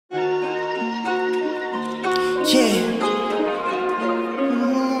Yeah.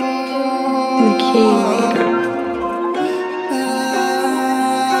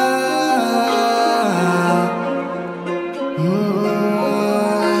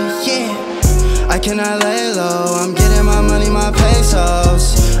 I cannot lay low, I'm getting my money, my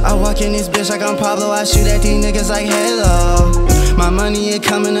pesos. I walk in this bitch like I'm Pablo, I shoot at these niggas like Halo. My money, it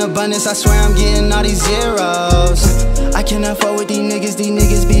come in abundance, I swear I'm getting all these zeros. I cannot fuck with these niggas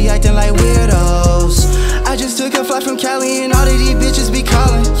be acting like weirdos. I just took a flight from Cali and all of these bitches be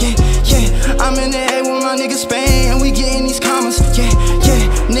calling. Yeah, yeah, I'm in the A with my nigga Spain and we getting these commas. Yeah,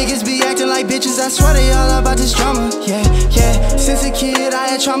 yeah, niggas be acting like bitches, I swear they all about this drama. Yeah, yeah, since a kid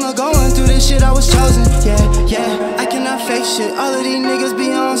I had trauma, going through this shit I was chosen. Yeah, yeah, I cannot fake shit, all of these niggas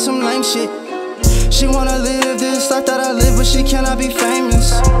be on some lame shit. She wanna live this life that I live, but she cannot be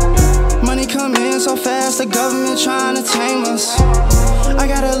famous. Money come in so fast, the government trying to tame us. I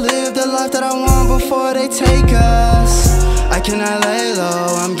gotta live the life that I want before they take us. I cannot lay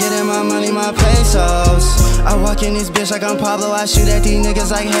low, I'm getting my money, my pesos. I walk in this bitch like I'm Pablo, I shoot at these niggas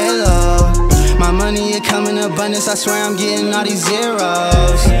like Halo. My money, it come in abundance, I swear I'm getting all these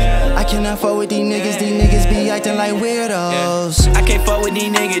zeros. I cannot fuck with these niggas be acting like weirdos. I can't fuck with these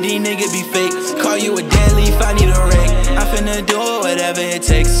niggas be fake. Call you a dead leaf, I need a rake. I'm finna do whatever it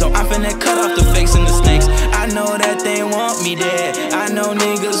takes, so I'm finna cut off the fakes and the snakes. I know that they want me dead, I know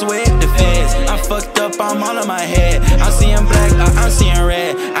niggas with the feds. I'm fucked up, I'm all in my head. I'm seeing black, I'm seeing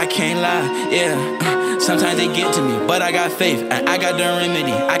red. I can't lie, yeah. Sometimes they get to me, but I got faith and I got the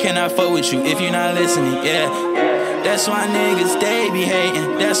remedy. I cannot fuck with you if you're not listening, yeah. That's why niggas, they be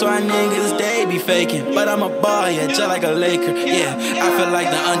hating. That's why niggas, they be faking. But I'm a ball, yeah, just like a Laker. Yeah, I feel like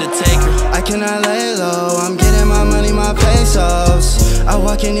the Undertaker. I cannot lay low, I'm getting my money, my pesos. I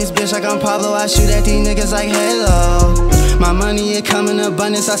walk in this bitch like I'm Pablo, I shoot at these niggas like Halo. My money, it come in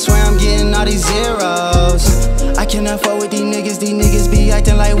abundance, I swear I'm getting all these zeros. I cannot fuck with these niggas be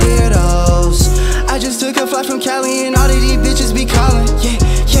acting like weirdos. I just took a flight from Cali and all of these bitches be calling. Yeah,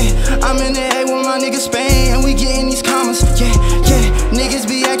 yeah, I'm in the A with my nigga Spain and we getting these commas. Yeah, yeah, niggas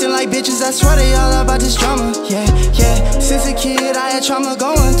be acting like bitches, I swear they all about this drama. Yeah, yeah, since a kid I had trauma,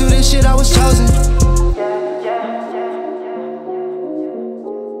 going through this shit I was chosen.